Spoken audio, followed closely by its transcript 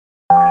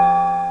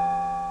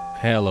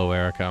Hello,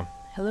 Erica.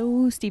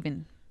 Hello,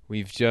 Stephen.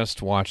 We've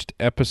just watched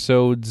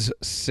episodes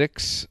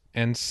 6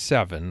 and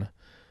 7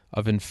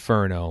 of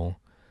Inferno,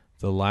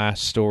 the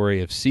last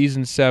story of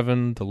season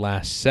 7, the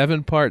last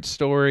 7-part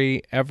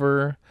story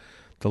ever,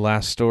 the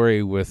last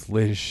story with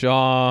Liz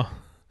Shaw.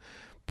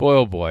 Boy,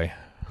 oh boy.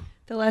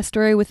 The last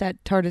story with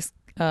that TARDIS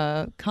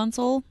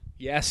console.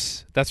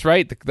 Yes, that's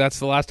right. That's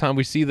the last time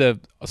we see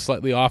the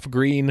slightly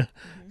off-green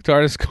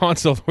TARDIS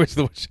console, which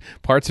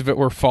parts of it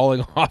were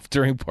falling off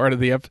during part of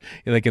the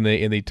like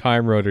in the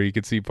time rotor. You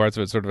could see parts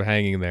of it sort of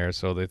hanging there.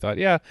 So they thought,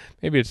 yeah,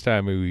 maybe it's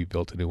time we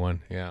built a new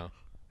one. Yeah.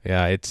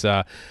 It's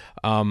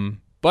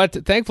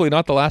but thankfully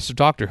not the last of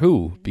Doctor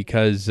Who,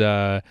 because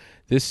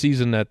this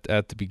season at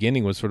the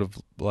beginning was sort of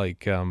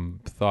like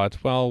thought,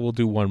 well, we'll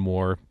do one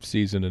more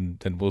season and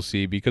then we'll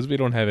see, because we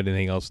don't have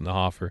anything else in the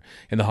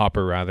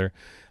hopper rather.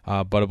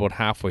 But about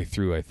halfway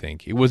through, I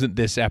think it wasn't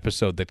this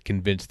episode that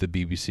convinced the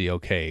BBC,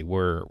 okay,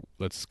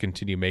 let's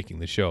continue making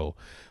the show.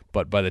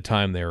 But by the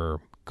time they were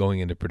going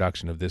into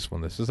production of this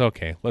one, this is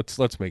okay.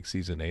 Let's make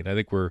season 8. I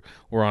think we're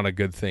on a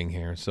good thing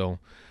here. So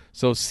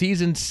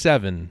season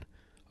 7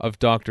 of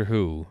Doctor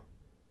Who,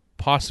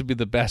 possibly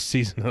the best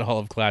season in all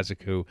of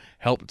Classic Who,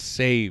 helped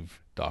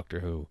save Doctor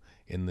Who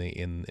in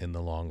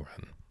the long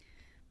run.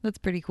 That's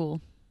pretty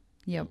cool.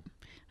 Yep.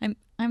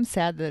 I'm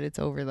sad that it's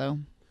over though.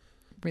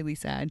 Really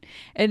sad.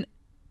 And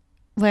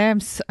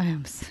I'm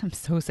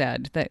so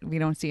sad that we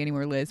don't see any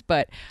more Liz,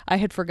 but I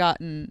had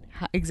forgotten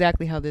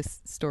exactly how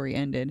this story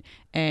ended,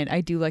 and I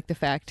do like the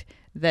fact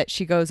that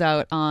she goes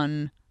out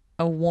on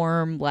a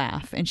warm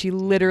laugh, and she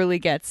literally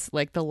gets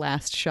like the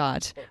last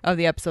shot of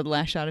the episode, the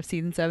last shot of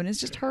season 7 is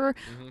just her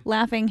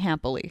laughing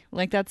happily.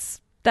 Like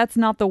that's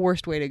not the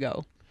worst way to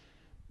go.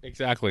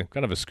 Exactly.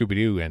 Kind of a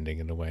Scooby-Doo ending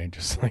in a way.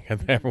 Just like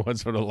everyone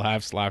sort of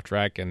laughs, laugh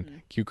track,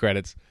 and cue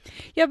credits.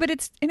 Yeah, but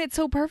it's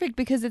so perfect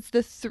because it's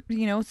it's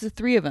the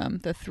three of them.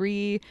 The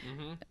three,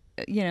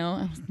 I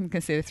was going to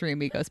say the three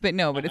amigos, but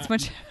no, but it's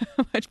much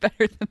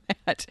better than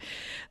that.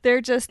 They're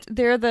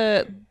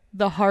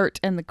the heart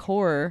and the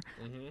core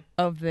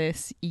of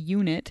this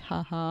unit.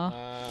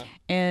 Haha.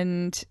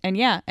 And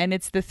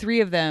it's the three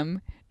of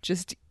them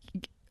just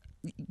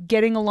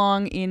getting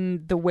along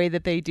in the way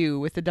that they do,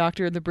 with the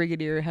Doctor and the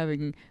Brigadier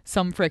having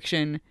some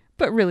friction,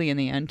 but really in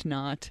the end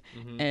not.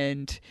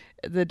 And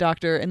the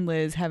Doctor and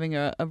Liz having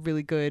a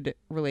really good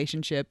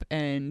relationship,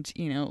 and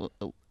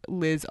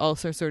Liz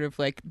also sort of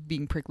like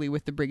being prickly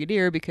with the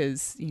Brigadier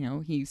because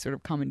he sort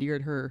of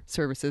commandeered her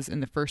services in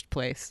the first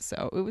place.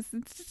 So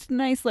it's just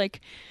nice,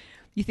 like,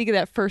 you think of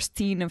that first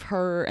scene of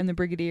her and the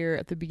Brigadier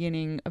at the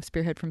beginning of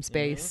Spearhead from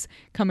Space,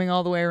 coming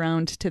all the way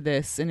around to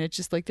this, and it's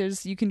just like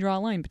you can draw a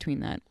line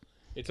between that.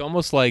 It's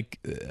almost like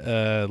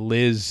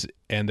Liz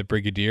and the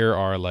Brigadier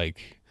are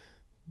like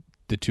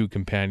the two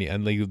companions,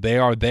 and like they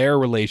are their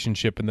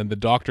relationship, and then the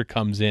Doctor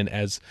comes in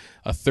as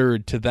a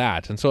third to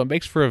that, and so it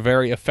makes for a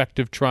very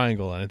effective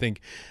triangle. And I think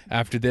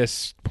after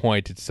this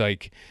point, it's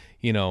like,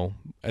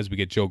 as we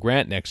get Jo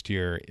Grant next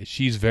year,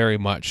 she's very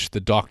much the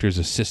Doctor's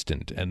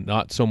assistant and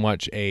not so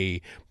much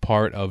a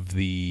part of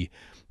the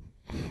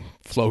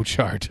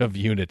flowchart of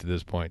unit at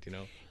this point,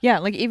 Yeah,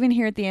 like even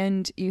here at the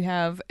end,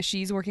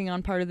 she's working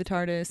on part of the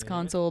TARDIS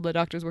console, the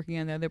Doctor's working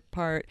on the other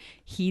part.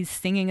 He's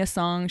singing a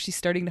song, she's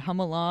starting to hum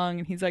along,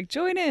 and he's like,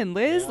 join in,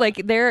 Liz. Yeah.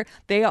 Like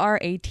they are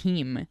a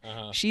team.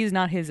 She's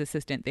not his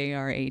assistant, they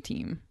are a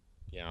team.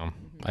 Yeah,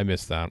 I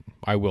miss that.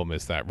 I will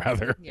miss that,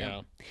 rather.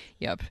 Yeah.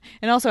 Yep.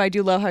 And also, I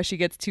do love how she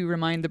gets to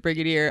remind the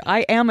Brigadier,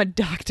 I am a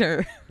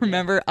doctor.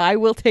 Remember, I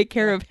will take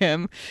care of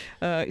him.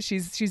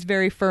 She's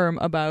very firm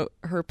about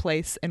her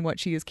place and what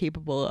she is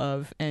capable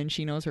of, and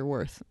she knows her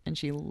worth, and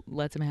she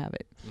lets him have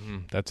it.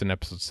 That's in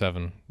episode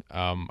 7.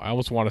 I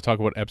almost want to talk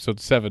about episode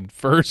 7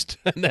 first,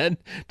 and then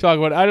talk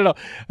about, I don't know,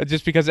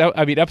 just because,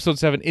 I mean, episode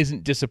 7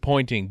 isn't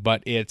disappointing,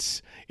 but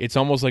it's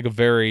almost like a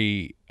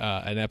very,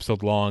 an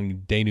episode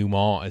long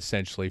denouement,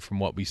 essentially, from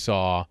what we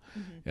saw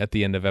at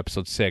the end of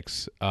episode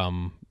 6.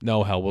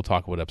 No, hell, we'll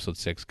talk about episode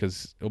 6,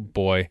 because, oh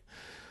boy,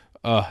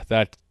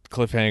 that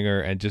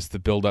cliffhanger and just the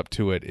build up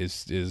to it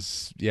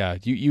is yeah.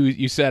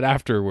 You said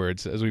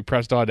afterwards, as we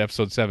pressed on to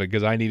episode 7,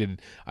 because I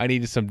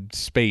needed some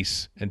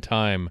space and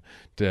time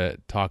to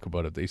talk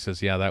about it. He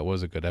says, yeah, that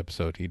was a good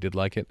episode. He did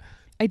like it.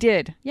 I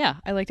did. Yeah,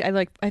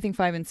 I think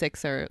 5 and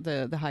 6 are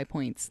the high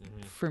points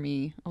for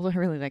me. Although I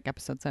really like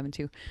episode 7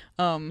 too.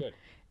 Good.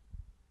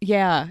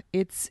 Yeah,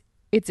 it's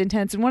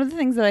intense. And one of the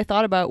things that I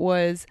thought about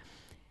was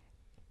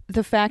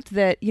the fact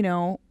that,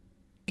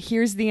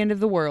 here's the end of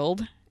the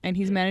world, and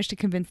he's managed to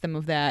convince them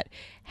of that.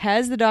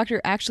 Has the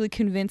Doctor actually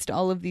convinced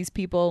all of these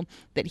people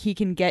that he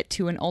can get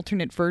to an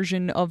alternate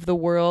version of the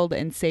world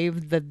and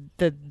save the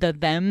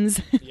thems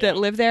that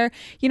live there?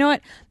 You know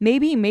what?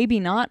 Maybe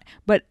not,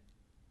 but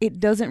it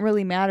doesn't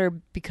really matter,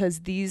 because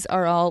these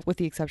are all, with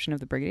the exception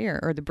of the Brigadier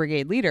or the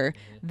brigade leader,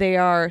 they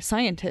are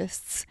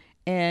scientists,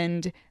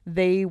 and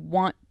they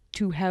want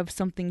to have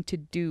something to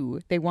do.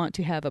 They want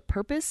to have a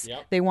purpose.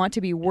 Yep. They want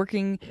to be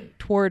working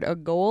toward a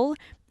goal,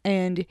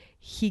 and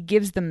he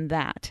gives them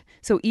that.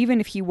 So even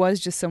if he was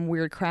just some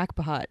weird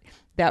crackpot,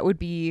 that would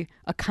be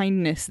a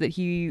kindness that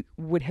he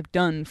would have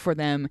done for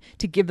them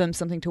to give them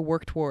something to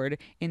work toward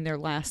in their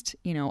last,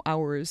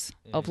 hours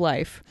of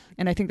life.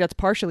 And I think that's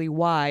partially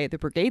why the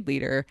brigade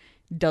leader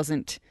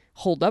doesn't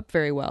hold up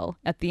very well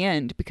at the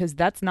end, because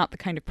that's not the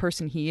kind of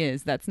person he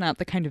is. That's not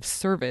the kind of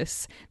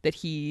service that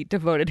he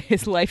devoted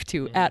his life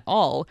to at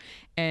all.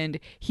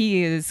 And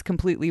he is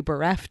completely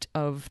bereft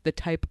of the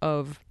type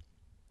of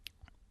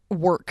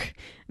work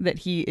that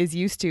he is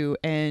used to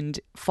and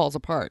falls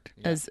apart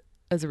as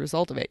a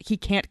result of it. He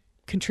can't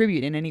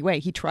contribute in any way.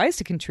 He tries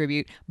to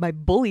contribute by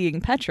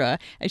bullying Petra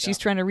as she's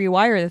trying to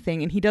rewire the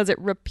thing, and he does it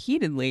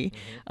repeatedly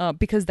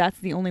because that's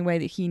the only way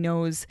that he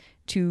knows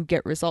to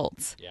get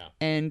results.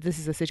 And this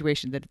is a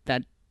situation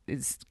that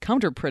is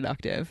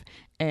counterproductive,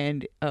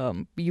 and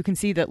you can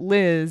see that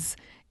Liz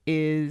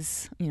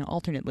is,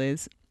 alternate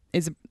Liz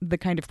is the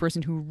kind of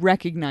person who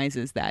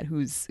recognizes that,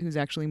 who's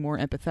actually more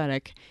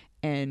empathetic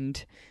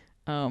and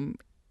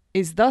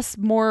is thus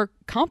more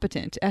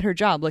competent at her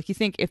job. Like, you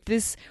think if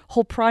this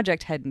whole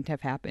project hadn't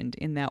have happened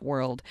in that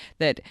world,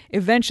 that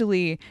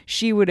eventually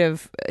she would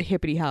have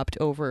hippity-hopped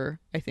over,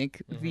 I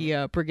think,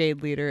 the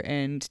brigade leader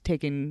and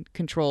taken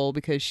control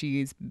because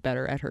she's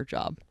better at her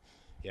job.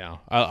 Yeah,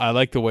 I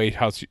like the way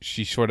how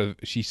she sort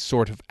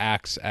of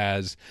acts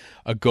as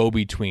a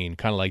go-between,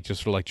 kind of like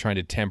just sort of like trying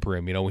to temper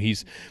him. When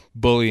he's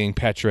bullying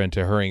Petra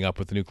into hurrying up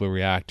with the nuclear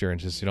reactor, and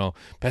just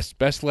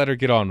best let her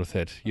get on with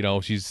it.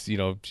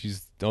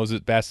 She's knows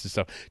it best and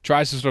stuff.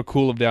 Tries to sort of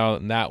cool him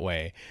down in that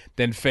way,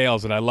 then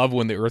fails. And I love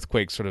when the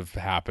earthquake sort of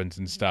happens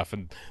and stuff,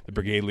 and the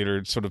brigade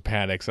leader sort of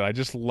panics. And I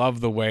just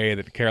love the way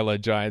that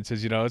Caroline Giant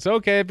says, it's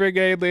okay,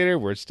 brigade leader,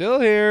 we're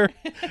still here.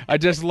 I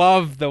just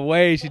love the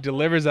way she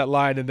delivers that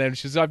line, and then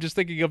I'm just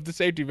thinking of the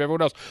safety of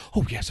everyone else.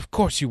 Oh yes, of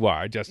course you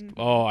are.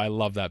 I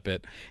love that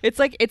bit. It's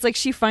like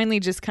she finally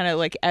just kind of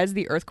like, as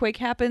the earthquake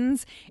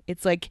happens,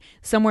 it's like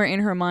somewhere in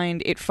her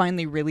mind it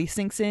finally really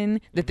sinks in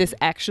that this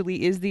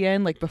actually is the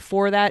end. Like,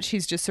 before that,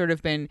 she's just sort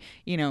of been,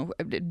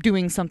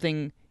 doing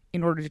something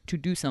in order to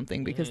do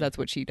something because that's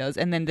what she does.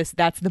 And then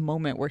that's the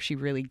moment where she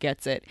really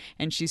gets it.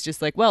 And she's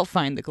just like, well,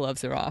 fine, the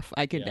gloves are off.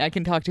 I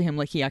can talk to him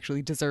like he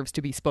actually deserves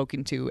to be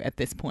spoken to at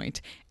this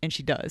point. And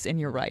she does.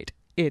 And you're right.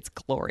 It's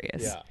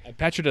glorious. Yeah. And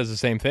Petra does the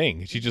same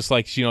thing. She just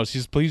like,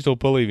 she's, please don't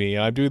bully me.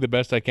 I'm doing the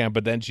best I can.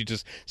 But then she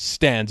just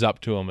stands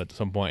up to him at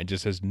some point and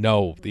just says,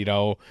 no,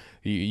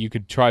 you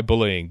could try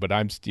bullying, but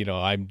I'm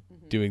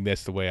doing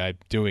this the way I'm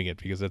doing it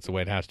because that's the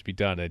way it has to be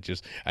done. And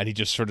he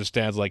just sort of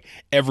stands like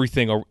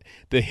everything,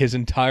 his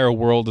entire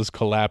world is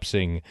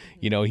collapsing.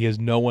 He has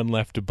no one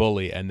left to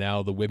bully, and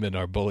now the women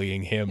are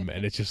bullying him.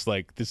 And it's just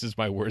like, this is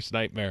my worst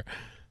nightmare.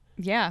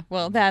 Yeah,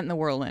 well, that and the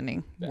world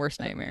ending, worst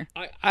nightmare.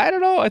 I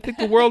don't know. I think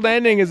the world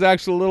ending is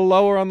actually a little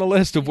lower on the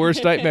list of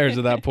worst nightmares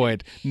at that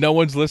point. No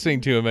one's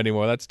listening to him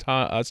anymore. That's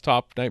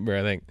top nightmare,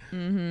 I think.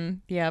 Mm-hmm.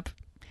 Yep.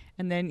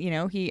 And then,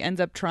 he ends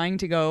up trying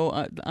to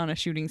go on a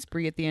shooting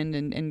spree at the end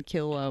and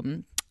kill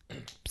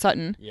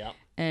Sutton. Yeah.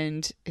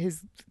 And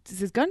does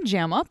his gun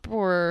jam up,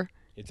 or...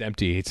 It's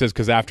empty. It says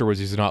because afterwards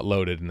he's not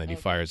loaded, and then he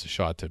fires a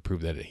shot to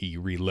prove that he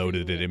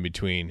reloaded it in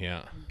between.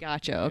 Yeah.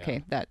 Gotcha.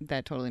 Okay,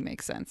 that totally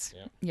makes sense.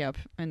 Yeah. Yep.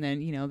 And then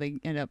they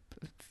end up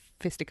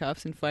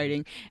fisticuffs and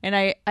fighting. And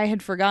I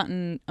had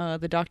forgotten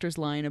the doctor's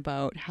line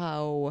about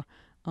how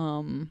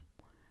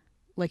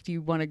do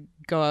you want to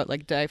go out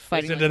die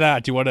fighting? Listen to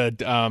that. Do you want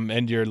to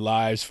end your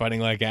lives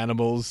fighting like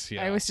animals?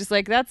 Yeah. I was just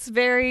like, that's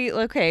very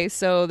okay.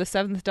 So the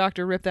seventh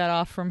Doctor ripped that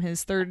off from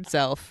his third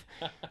self.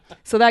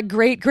 So that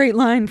great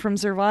line from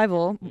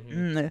Survival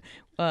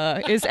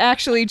is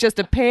actually just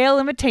a pale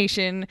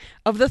imitation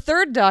of the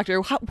third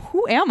Doctor.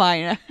 Who am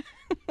I?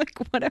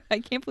 What? I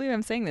can't believe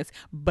I'm saying this,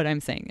 but I'm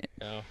saying it.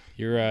 Oh,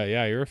 you're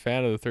a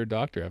fan of the third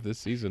Doctor after this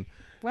season.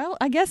 Well,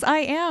 I guess I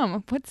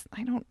am.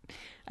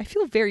 I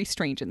feel very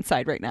strange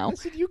inside right now.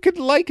 Listen, you can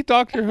like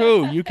Doctor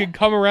Who. You can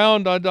come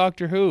around on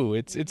Doctor Who.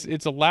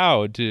 It's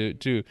allowed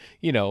to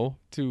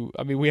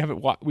I mean,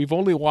 we've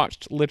only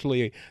watched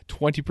literally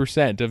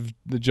 20% of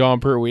the John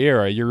Pertwee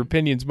era. Your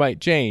opinions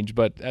might change,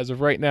 but as of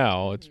right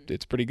now,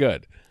 it's pretty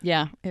good.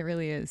 Yeah, it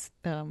really is.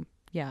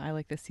 I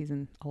like this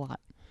season a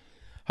lot.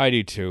 I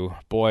do too.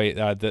 Boy,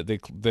 the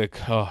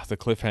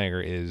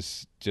cliffhanger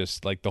is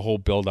just like the whole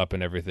build up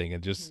and everything,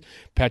 and just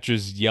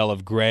Petra's yell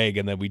of Greg,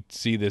 and then we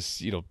see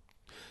this,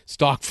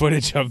 stock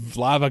footage of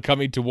lava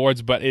coming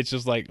towards, but it's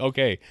just like,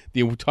 okay, the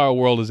entire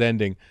world is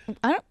ending.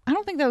 I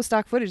don't think that was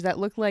stock footage. That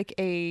looked like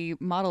a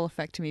model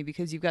effect to me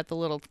because you've got the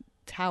little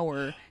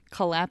tower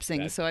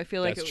collapsing. So I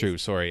feel like that's true.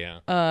 Sorry,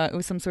 yeah. It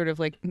was some sort of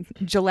like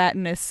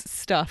gelatinous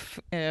stuff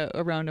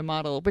around a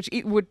model, which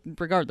it would,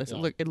 regardless,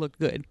 it looked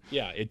good.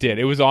 Yeah, it did.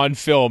 It was on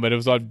film and it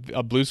was on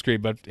a blue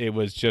screen, but it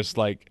was just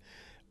like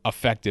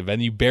effective,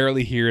 and you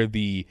barely hear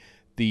the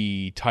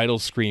title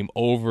scream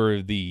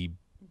over the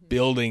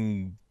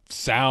building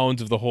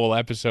sounds of the whole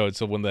episode.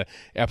 So when the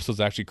episodes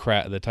actually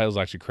the titles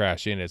actually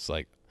crash in, it's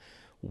like,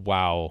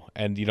 wow.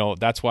 And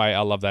that's why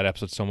I love that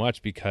episode so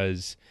much,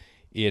 because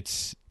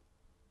the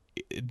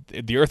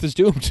Earth is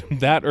doomed.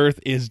 That Earth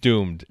is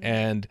doomed,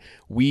 and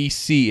we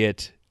see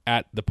it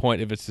at the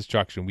point of its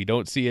destruction. We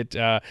don't see it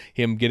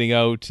him getting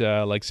out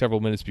like several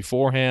minutes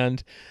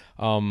beforehand.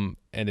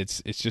 And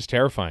it's just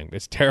terrifying.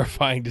 It's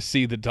terrifying to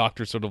see the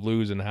Doctor sort of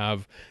lose and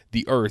have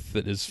the Earth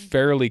that is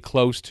fairly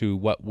close to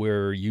what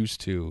we're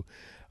used to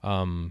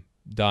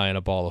die in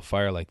a ball of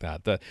fire like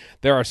that.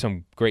 There are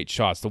some great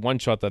shots. The one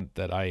shot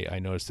that I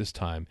noticed this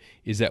time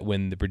is that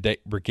when the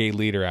brigade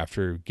leader,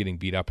 after getting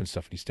beat up and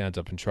stuff, and he stands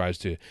up and tries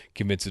to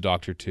convince the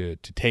Doctor to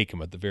take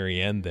him at the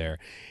very end, there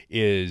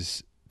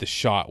is the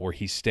shot where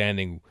he's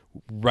standing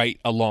right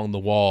along the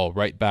wall,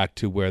 right back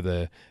to where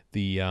the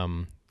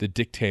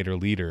dictator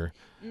leader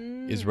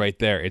is right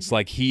there. It's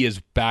like he is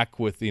back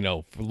with,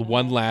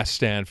 one last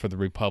stand for the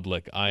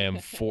Republic. I am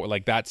for,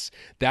 like, that's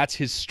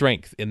his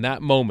strength. In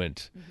that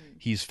moment,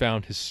 he's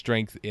found his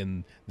strength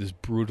in this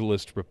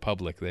brutalist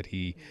Republic that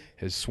he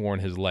has sworn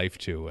his life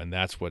to. And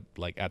that's what,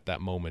 like, at that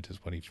moment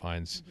is what he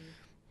finds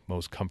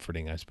most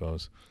comforting, I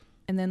suppose.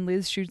 And then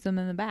Liz shoots him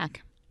in the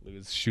back.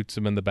 Liz shoots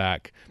him in the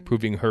back,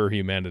 proving her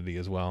humanity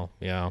as well.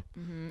 Yeah.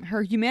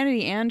 Her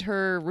humanity and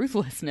her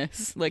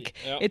ruthlessness. Like,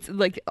 it's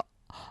like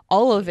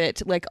all of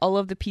it, like all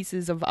of the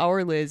pieces of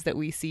our Liz that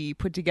we see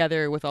put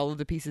together with all of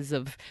the pieces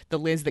of the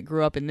Liz that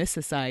grew up in this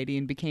society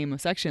and became a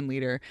section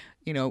leader,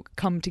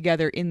 come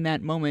together in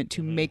that moment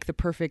to make the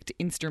perfect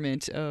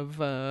instrument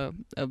of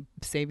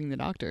saving the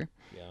Doctor.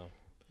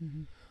 Yeah.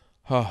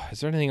 Oh, is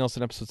there anything else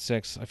in episode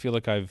 6? I feel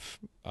like I've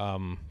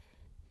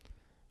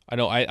I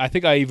know I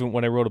think I even,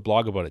 when I wrote a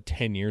blog about it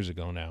 10 years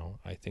ago now,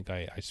 I think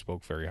I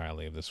spoke very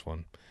highly of this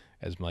one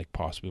as like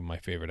possibly my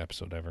favorite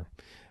episode ever.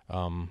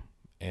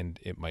 And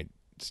it might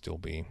still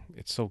be.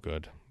 It's so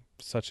good.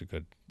 Such a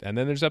good. And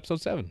then there's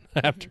episode 7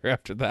 after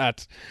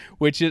that,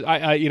 which is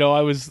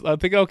I was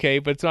thinking, okay,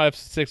 but it's not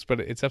episode 6, but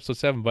it's episode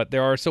 7. But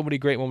there are so many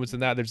great moments in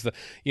that. There's the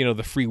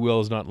the free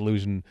will is not an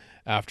illusion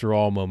after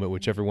all moment,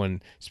 which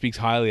everyone speaks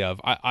highly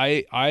of.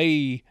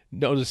 I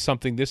noticed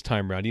something this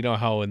time around. You know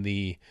how in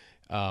the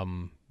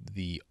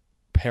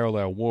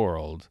parallel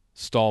world,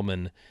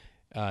 Stallman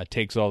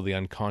takes all the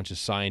unconscious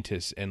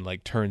scientists and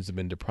like turns them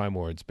into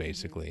primords,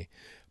 basically.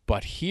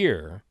 But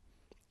here,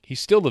 he's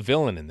still the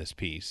villain in this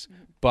piece,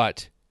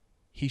 but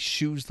he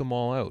shoos them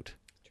all out.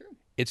 True.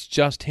 It's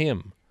just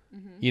him.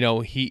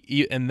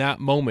 He in that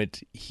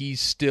moment, he's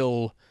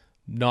still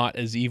not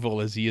as evil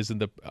as he is in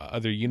the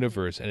other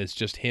universe, and it's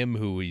just him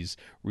who he's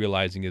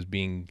realizing is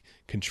being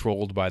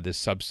controlled by this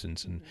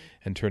substance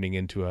and turning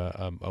into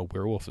a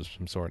werewolf of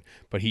some sort.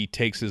 But he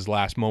takes his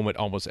last moment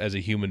almost as a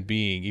human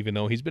being, even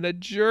though he's been a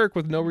jerk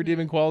with no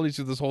redeeming qualities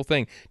to this whole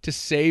thing, to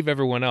save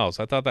everyone else.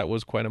 I thought that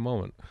was quite a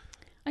moment.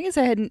 I guess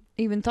I hadn't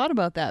even thought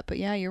about that, but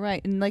yeah, you're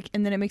right. And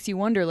then it makes you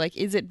wonder, like,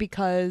 is it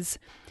because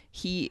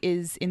he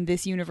is in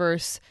this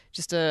universe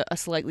just a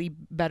slightly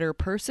better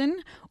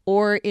person,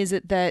 or is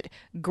it that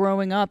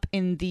growing up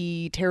in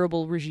the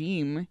terrible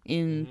regime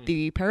in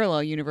the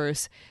parallel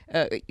universe,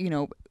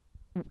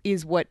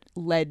 is what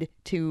led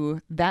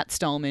to that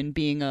Stallman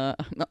being a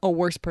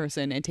worse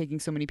person and taking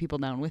so many people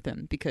down with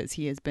him, because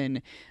he has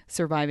been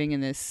surviving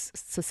in this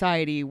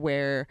society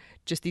where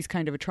just these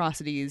kind of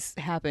atrocities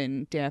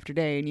happen day after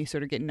day, and you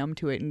sort of get numb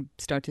to it and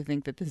start to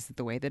think that this is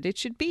the way that it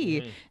should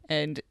be.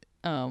 And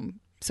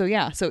so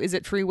is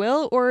it free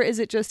will, or is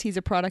it just he's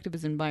a product of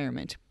his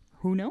environment?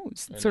 Who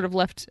knows? It's sort of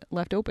left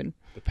open.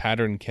 The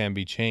pattern can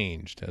be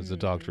changed, as the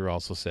Doctor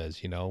also says.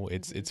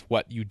 It's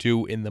what you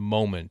do in the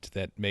moment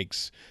that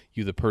makes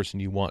you the person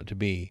you want to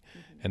be.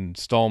 And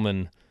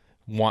Stallman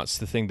wants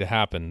the thing to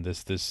happen,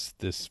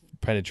 this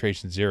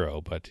penetration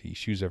 0, but he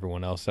shoos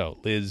everyone else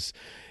out. Liz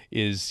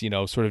is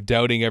sort of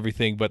doubting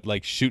everything, but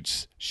like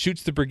shoots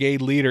the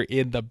brigade leader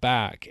in the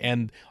back,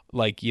 and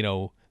like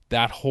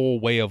that whole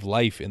way of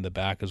life in the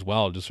back as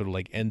well, just sort of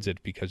like ends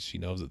it because she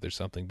knows that there's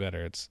something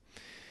better. It's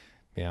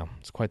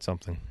quite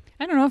something.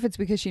 I don't know if it's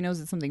because she knows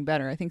it's something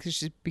better. I think it's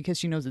just because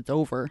she knows it's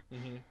over.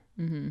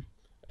 And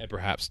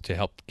perhaps to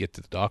help get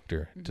the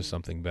Doctor to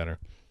something better.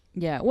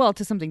 Yeah, well,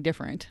 to something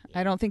different.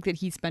 I don't think that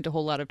he spent a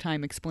whole lot of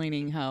time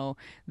explaining how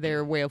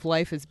their way of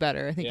life is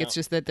better. I think it's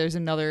just that there's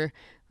another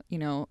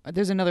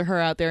her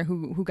out there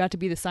who got to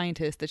be the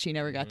scientist that she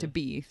never got to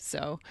be.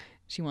 So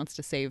she wants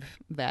to save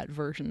that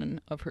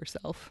version of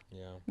herself,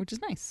 which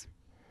is nice.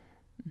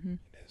 It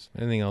is.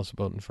 Anything else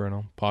about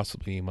Inferno?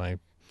 Possibly my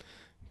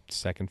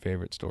second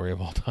favorite story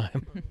of all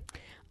time.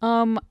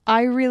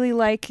 I really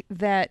like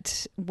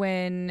that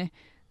when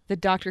the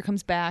Doctor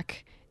comes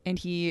back and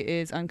he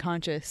is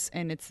unconscious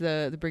and it's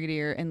the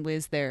Brigadier and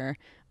Liz there.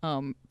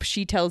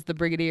 She tells the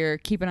Brigadier,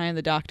 keep an eye on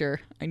the Doctor.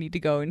 I need to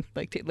go and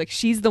like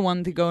she's the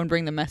one to go and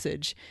bring the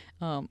message,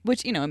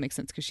 which it makes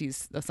sense because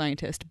she's a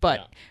scientist.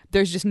 But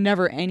there's just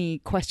never any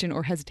question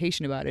or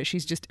hesitation about it.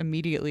 She's just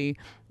immediately,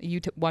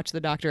 watch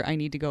the Doctor. I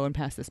need to go and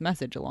pass this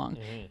message along.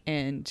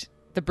 And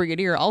the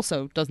Brigadier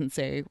also doesn't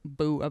say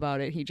boo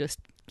about it. He just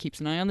keeps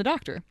an eye on the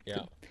Doctor.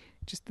 Yeah.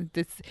 Just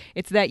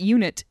it's that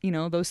unit,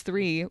 those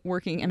three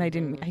working, and I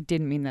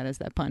didn't mean that as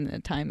that pun at the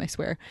time, I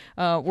swear.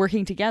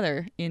 Working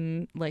together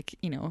in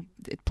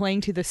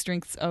playing to the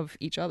strengths of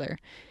each other.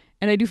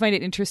 And I do find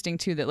it interesting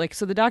too that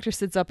so the Doctor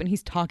sits up and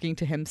he's talking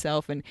to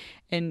himself,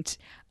 and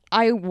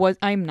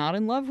I'm not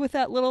in love with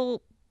that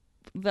little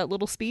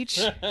speech.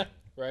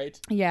 Right.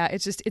 Yeah,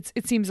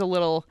 it seems a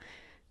little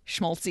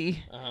schmaltzy.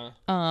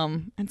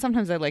 And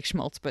sometimes I like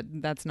schmaltz, but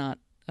that's not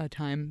a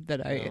time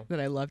that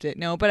I loved it.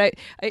 No, but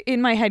I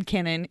in my head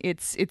canon,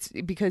 it's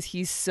because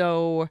he's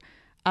so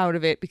out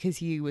of it because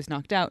he was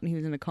knocked out and he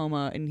was in a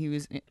coma and he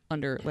was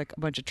under like a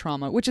bunch of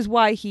trauma, which is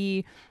why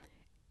he,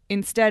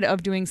 instead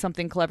of doing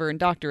something clever and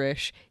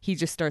doctorish, he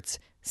just starts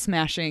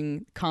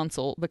smashing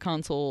the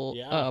console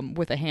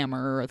with a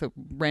hammer or with a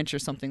wrench or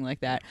something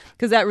like that,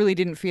 because that really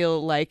didn't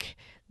feel like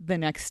the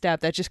next step.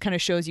 That just kind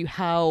of shows you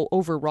how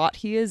overwrought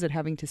he is at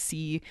having to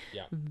see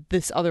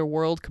this other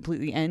world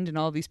completely end and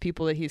all of these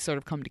people that he's sort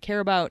of come to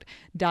care about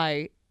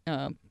die,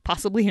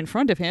 possibly in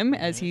front of him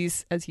as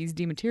he's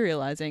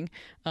dematerializing.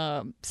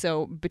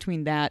 So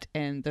between that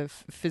and the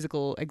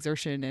physical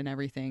exertion and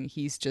everything,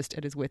 he's just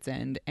at his wit's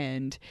end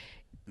and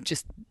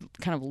just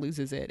kind of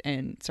loses it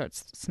and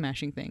starts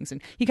smashing things.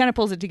 And he kind of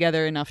pulls it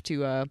together enough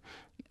to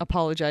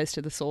apologize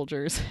to the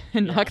soldiers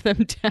and knock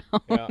them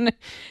down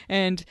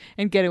and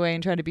get away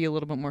and try to be a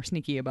little bit more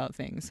sneaky about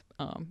things.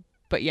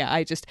 But yeah,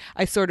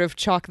 I sort of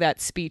chalk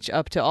that speech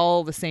up to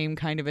all the same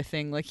kind of a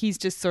thing. Like he's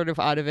just sort of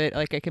out of it.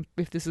 Like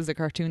if this is a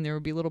cartoon, there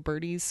would be little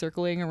birdies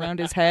circling around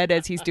his head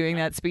as he's doing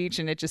that speech,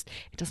 and it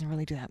doesn't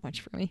really do that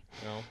much for me.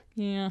 No.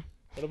 Yeah.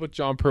 What about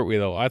John Pertwee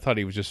though? I thought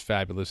he was just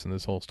fabulous in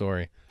this whole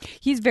story.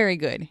 He's very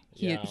good.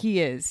 He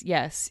is.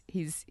 Yes.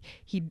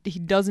 He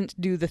doesn't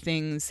do the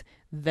things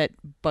that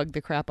bug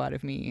the crap out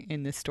of me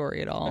in this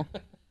story at all.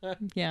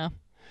 Yeah.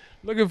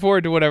 Looking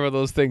forward to whatever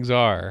those things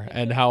are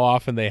and how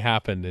often they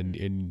happened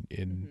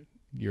in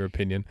your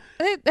opinion.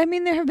 I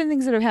mean, there have been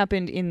things that have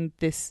happened in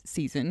this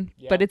season,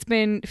 but it's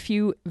been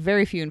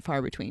very few and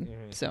far between.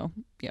 So,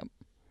 yeah.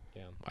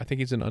 Yeah. I think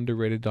he's an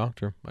underrated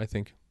doctor, I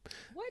think.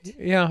 What?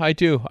 Yeah, I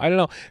do. I don't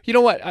know. You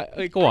know what?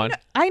 Go on.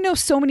 I know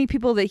so many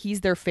people that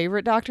he's their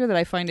favorite doctor that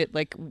I find it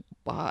like,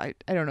 I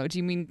don't know. Do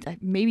you mean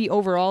maybe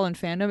overall in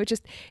fandom?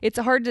 It's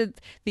hard to,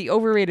 the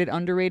overrated,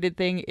 underrated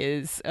thing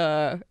is,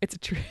 it's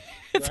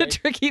a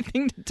tricky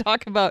thing to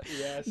talk about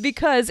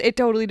because it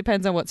totally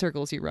depends on what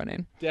circles you run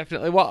in.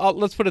 Definitely. Well,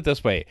 let's put it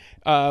this way.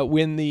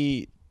 When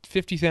the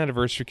 50th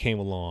anniversary came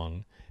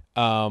along,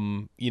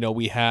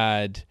 we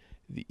had,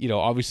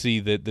 obviously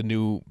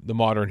the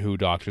modern Who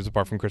doctors,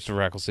 apart from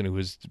Christopher Eccleston, who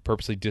was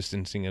purposely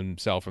distancing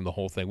himself from the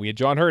whole thing. We had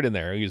John Hurt in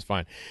there. He was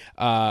fine.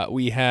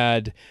 We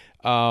had,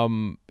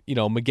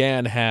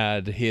 McGann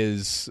had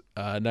his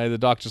Night of the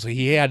Doctors. So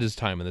he had his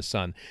time in the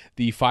sun.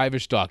 The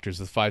Five-ish doctors,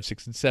 the 5,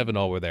 6, and 7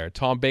 all were there.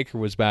 Tom Baker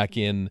was back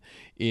in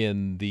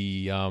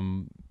the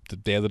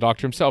Day of the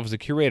Doctor himself as a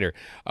curator.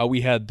 We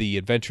had the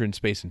Adventure in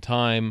Space and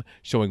Time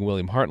showing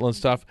William Hartnell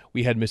stuff.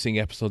 We had Missing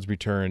Episodes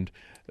Returned,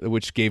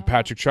 which gave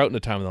Patrick Troughton a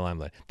time in the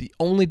limelight. The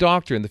only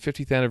doctor in the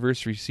 50th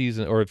anniversary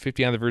season or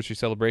 50th anniversary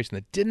celebration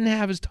that didn't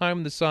have his time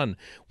in the sun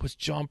was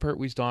John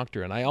Pertwee's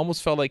doctor, and I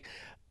almost felt like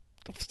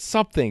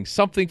something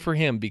for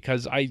him,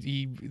 because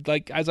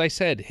as I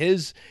said,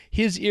 his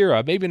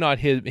era, maybe not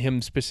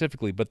him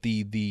specifically, but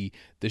the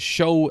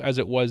show as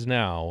it was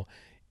now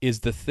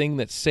is the thing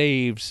that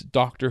saves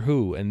Doctor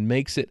Who and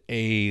makes it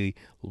a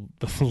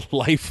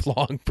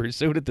lifelong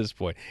pursuit at this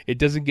point. It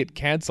doesn't get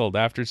canceled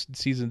after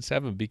season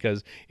 7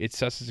 because it's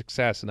such a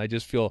success, and I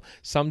just feel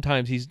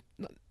sometimes he's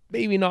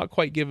maybe not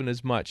quite given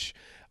as much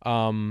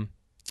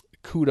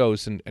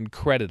kudos and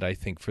credit, I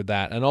think, for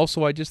that. And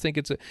also I just think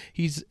it's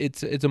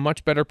a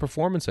much better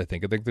performance. I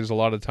think there's a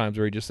lot of times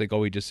where he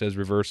just says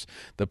reverse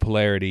the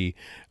polarity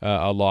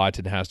a lot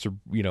and has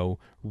to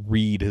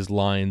read his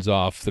lines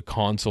off the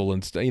console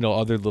and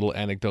other little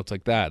anecdotes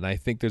like that. And I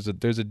think there's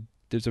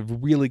a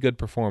really good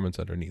performance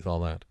underneath all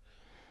that.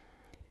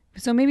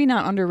 So maybe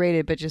not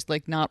underrated, but just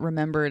like not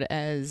remembered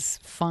as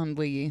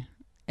fondly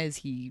as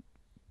he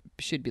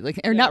should be,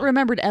 not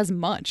remembered as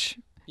much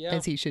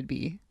as he should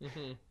be.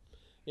 Mm-hmm.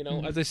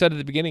 As I said at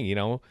the beginning,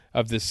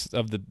 of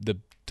the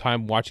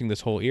time watching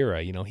this whole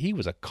era, he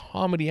was a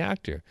comedy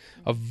actor,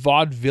 a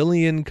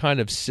vaudevillian kind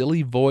of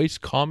silly voice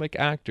comic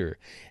actor,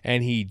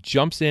 and he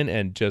jumps in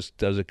and just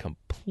does it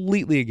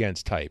completely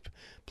against type.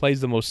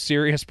 Plays the most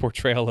serious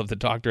portrayal of the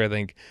Doctor, I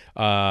think,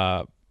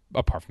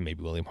 apart from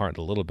maybe William Hartnell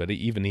a little bit.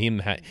 Even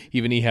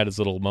he had his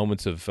little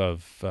moments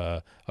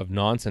of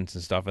nonsense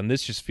and stuff, and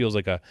this just feels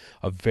like a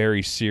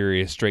very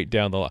serious, straight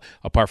down the line.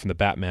 Apart from the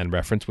Batman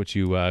reference, which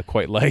you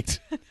quite liked.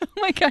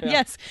 Oh my God,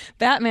 yes,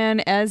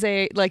 Batman as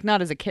a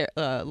not as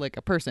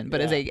a person, but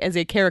as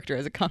a character,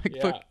 as a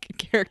comic book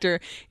character,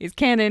 is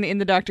canon in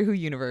the Doctor Who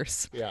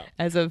universe. Yeah.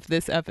 As of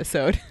this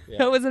episode,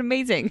 that was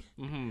amazing.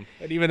 Mm-hmm.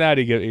 And even that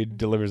he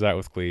delivers that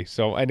with glee.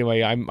 So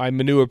anyway, I'm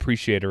a new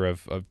appreciator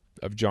of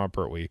John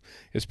Pertwee,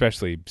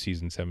 especially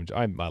season 7.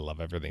 I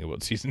love everything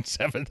about season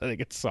 7. I think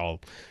it's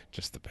all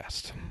just the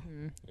best.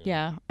 Mm-hmm.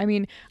 Yeah. I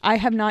mean, I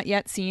have not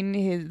yet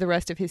seen the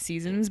rest of his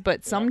seasons,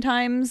 but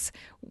sometimes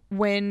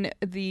when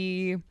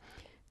the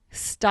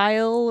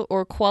style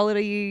or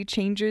quality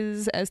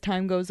changes as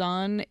time goes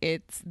on,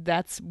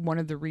 that's one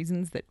of the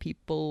reasons that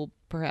people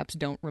perhaps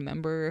don't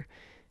remember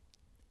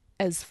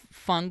as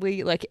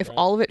fondly. Like if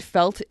all of it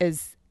felt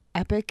as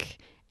epic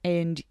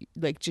and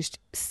like just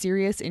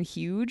serious and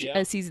huge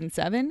as season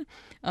 7.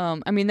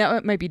 I mean,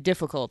 that might be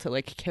difficult to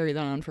like carry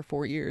that on for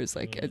 4 years.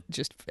 Like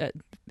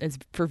as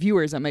for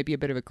viewers, that might be a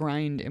bit of a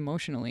grind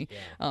emotionally.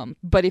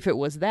 But if it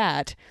was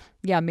that,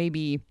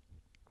 maybe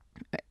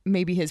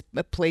his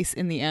place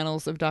in the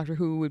annals of Doctor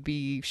Who would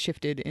be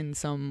shifted in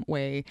some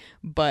way.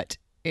 But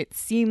it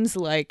seems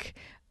like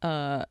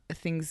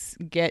things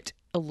get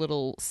a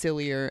little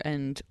sillier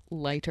and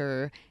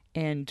lighter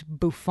and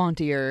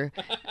bouffantier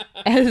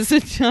as the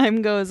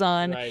time goes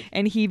on,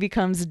 and he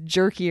becomes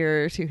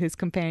jerkier to his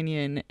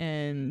companion,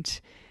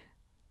 and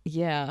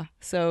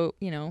so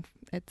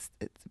it's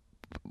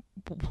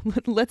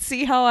let's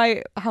see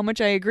how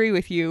much I agree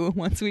with you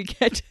once we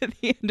get to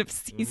the end of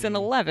season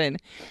 11.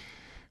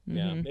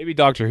 Yeah, maybe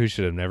Doctor Who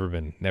should have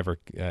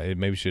it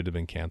maybe should have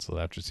been canceled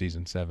after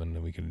season 7,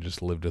 and we could have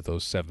just lived with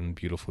those 7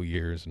 beautiful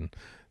years and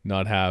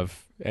not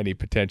have any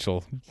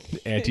potential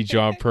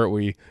anti-John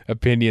Pertwee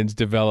opinions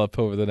develop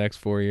over the next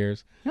 4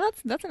 years. Well,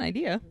 that's an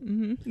idea.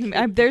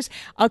 There's,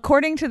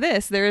 according to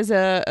this, there is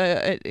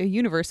a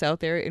universe out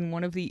there in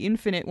one of the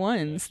infinite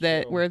ones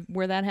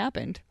where that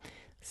happened.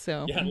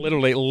 So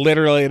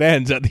literally, it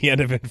ends at the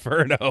end of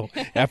Inferno,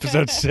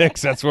 episode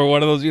 6. That's where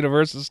one of those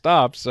universes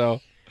stops.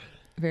 So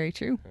very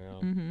true.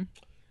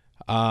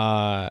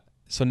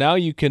 So now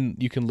you can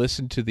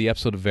listen to the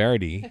episode of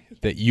Verity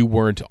that you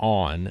weren't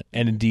on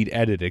and indeed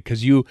edit it,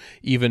 because you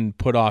even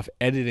put off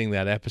editing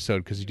that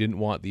episode because you didn't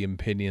want the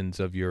opinions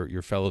of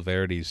your fellow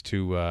Verities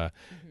to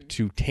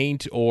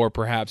taint, or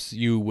perhaps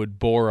you would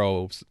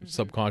borrow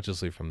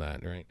subconsciously from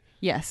that, right?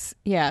 Yes.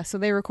 Yeah. So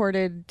they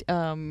recorded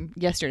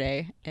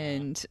yesterday,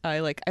 and I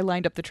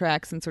lined up the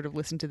tracks and sort of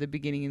listened to the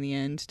beginning and the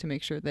end to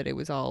make sure that it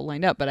was all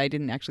lined up. But I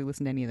didn't actually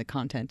listen to any of the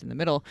content in the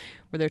middle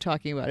where they're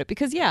talking about it,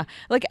 because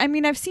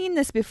I've seen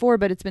this before,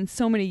 but it's been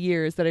so many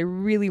years that I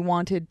really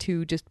wanted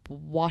to just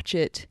watch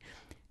it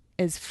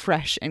as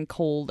fresh and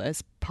cold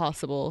as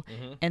possible,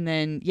 and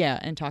then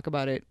and talk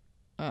about it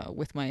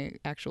with my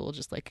actual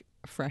just like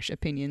fresh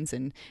opinions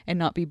and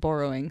not be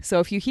borrowing. So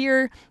if you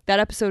hear that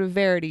episode of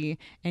Verity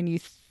and you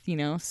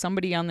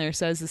somebody on there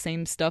says the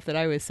same stuff that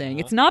I was saying,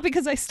 it's not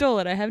because I stole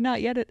it. I have not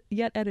yet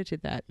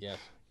edited that. Yes.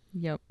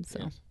 Yep. So.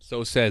 Yes.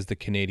 So says the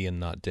Canadian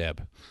not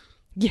Deb.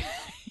 Yeah.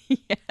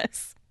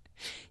 Yes.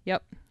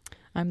 Yep.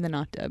 I'm the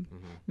not Deb.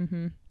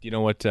 Do you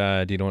know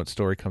what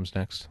story comes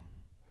next?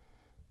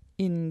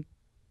 In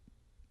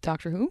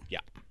Doctor Who? Yeah.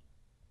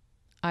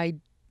 I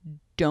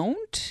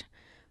don't,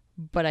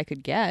 but I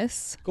could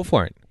guess. Go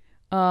for it.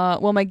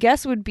 Well, my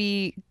guess would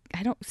be,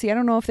 I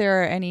don't know if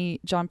there are any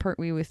John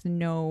Pertwee with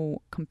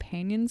no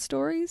companion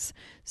stories.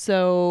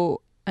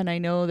 So, and I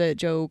know that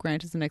Jo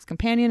Grant is the next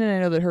companion, and I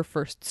know that her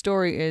first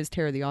story is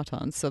Terror of the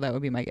Autons. So that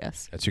would be my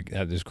guess.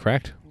 That is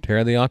correct. Terror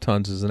of the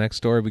Autons is the next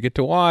story we get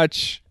to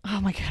watch.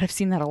 Oh my God, I've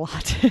seen that a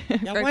lot.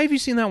 Yeah, why have you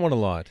seen that one a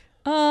lot?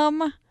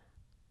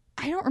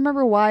 I don't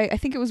remember why. I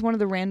think it was one of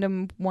the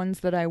random ones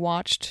that I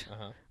watched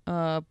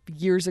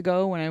years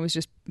ago when I was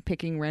just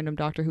picking random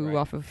Doctor Who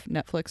off of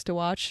Netflix to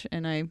watch,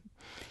 and I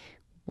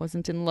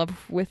wasn't in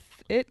love with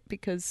it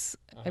because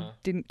I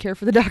didn't care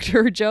for the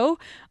Doctor or Jo.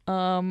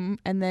 And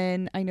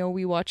then I know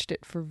we watched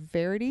it for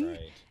Verity,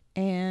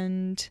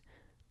 and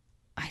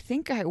I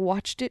think I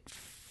watched it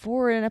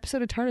for an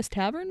episode of TARDIS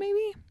Tavern,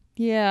 maybe.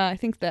 Yeah, I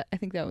think that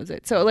was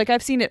it. So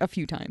I've seen it a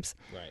few times.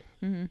 Right.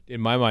 In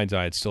my mind's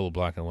eye, it's still a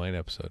black and white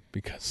episode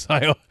because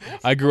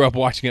I grew up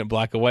watching it in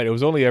black and white. It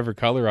was only ever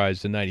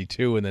colorized in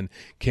 '92, and then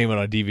came out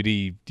on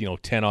DVD,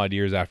 10 odd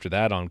years after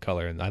that on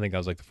color. And I think that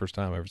was like the first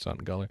time I ever saw it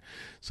in color.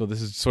 So this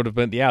has sort of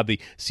been the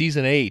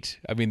season 8.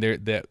 I mean,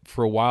 that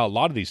for a while, a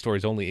lot of these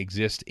stories only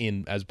exist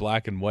as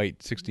black and white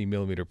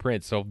 16mm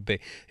print. So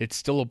it's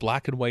still a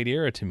black and white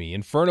era to me.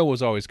 Inferno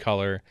was always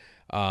color.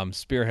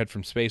 Spearhead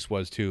from Space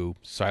was too.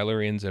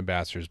 Silurians,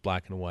 Ambassadors,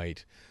 black and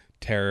white.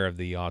 Terror of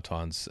the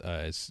Autons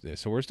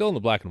so we're still in the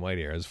black and white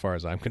era as far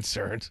as I'm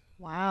concerned.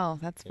 Wow,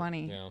 that's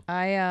funny.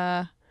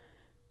 Yeah.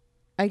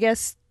 I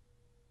guess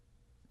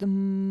the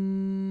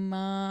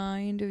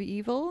Mind of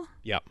Evil.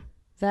 Yep.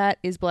 That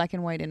is black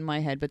and white in my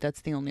head, but that's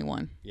the only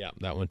one. Yeah,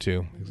 that one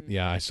too.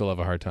 Yeah, I still have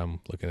a hard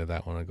time looking at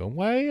that one and go,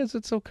 why is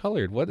it so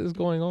colored? What is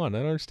going on? I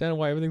don't understand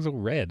why everything's so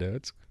red.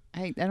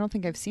 I don't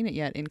think I've seen it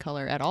yet in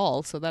color at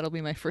all, so that'll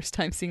be my first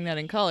time seeing that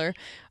in color.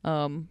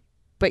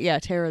 But yeah,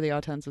 Terror of the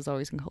Autons is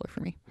always in color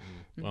for me.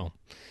 Well,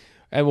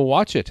 and we'll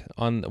watch it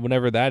on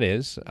whenever that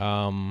is.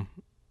 I'm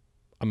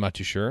not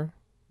too sure.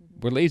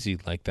 We're lazy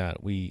like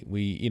that. We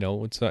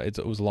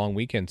it was a long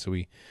weekend, so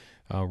we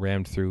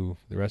rammed through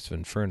the rest of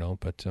Inferno.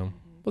 But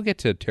we'll get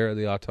to Terror of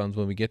the Autons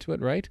when we get to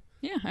it, right?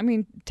 Yeah, I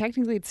mean,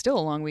 technically it's still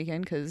a long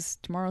weekend because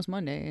tomorrow's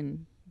Monday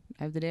and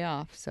I have the day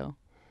off. So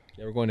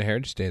yeah, we're going to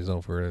Heritage Days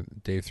though for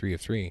day 3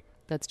 of 3.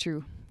 That's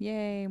true.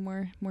 Yay,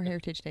 more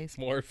Heritage Days.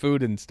 More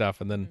food and stuff,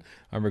 and then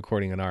I'm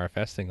recording an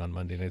RFS thing on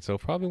Monday night, so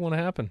probably won't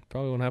happen.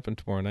 Probably won't happen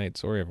tomorrow night.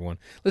 Sorry, everyone.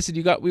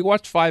 Listen, we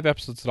watched 5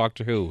 episodes of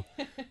Doctor Who,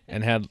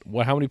 and had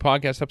how many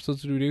podcast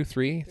episodes did we do?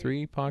 3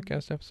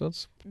 podcast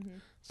episodes.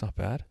 It's not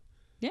bad.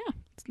 Yeah,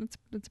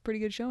 it's a pretty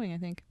good showing, I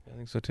think. I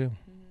think so too.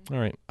 All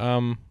right.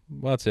 Well,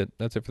 that's it.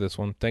 That's it for this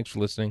one. Thanks for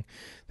listening.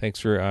 Thanks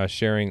for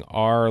sharing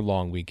our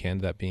long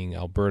weekend, that being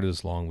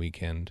Alberta's long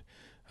weekend,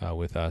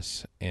 with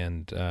us.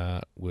 And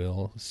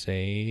we'll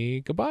say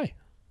goodbye.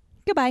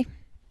 Goodbye.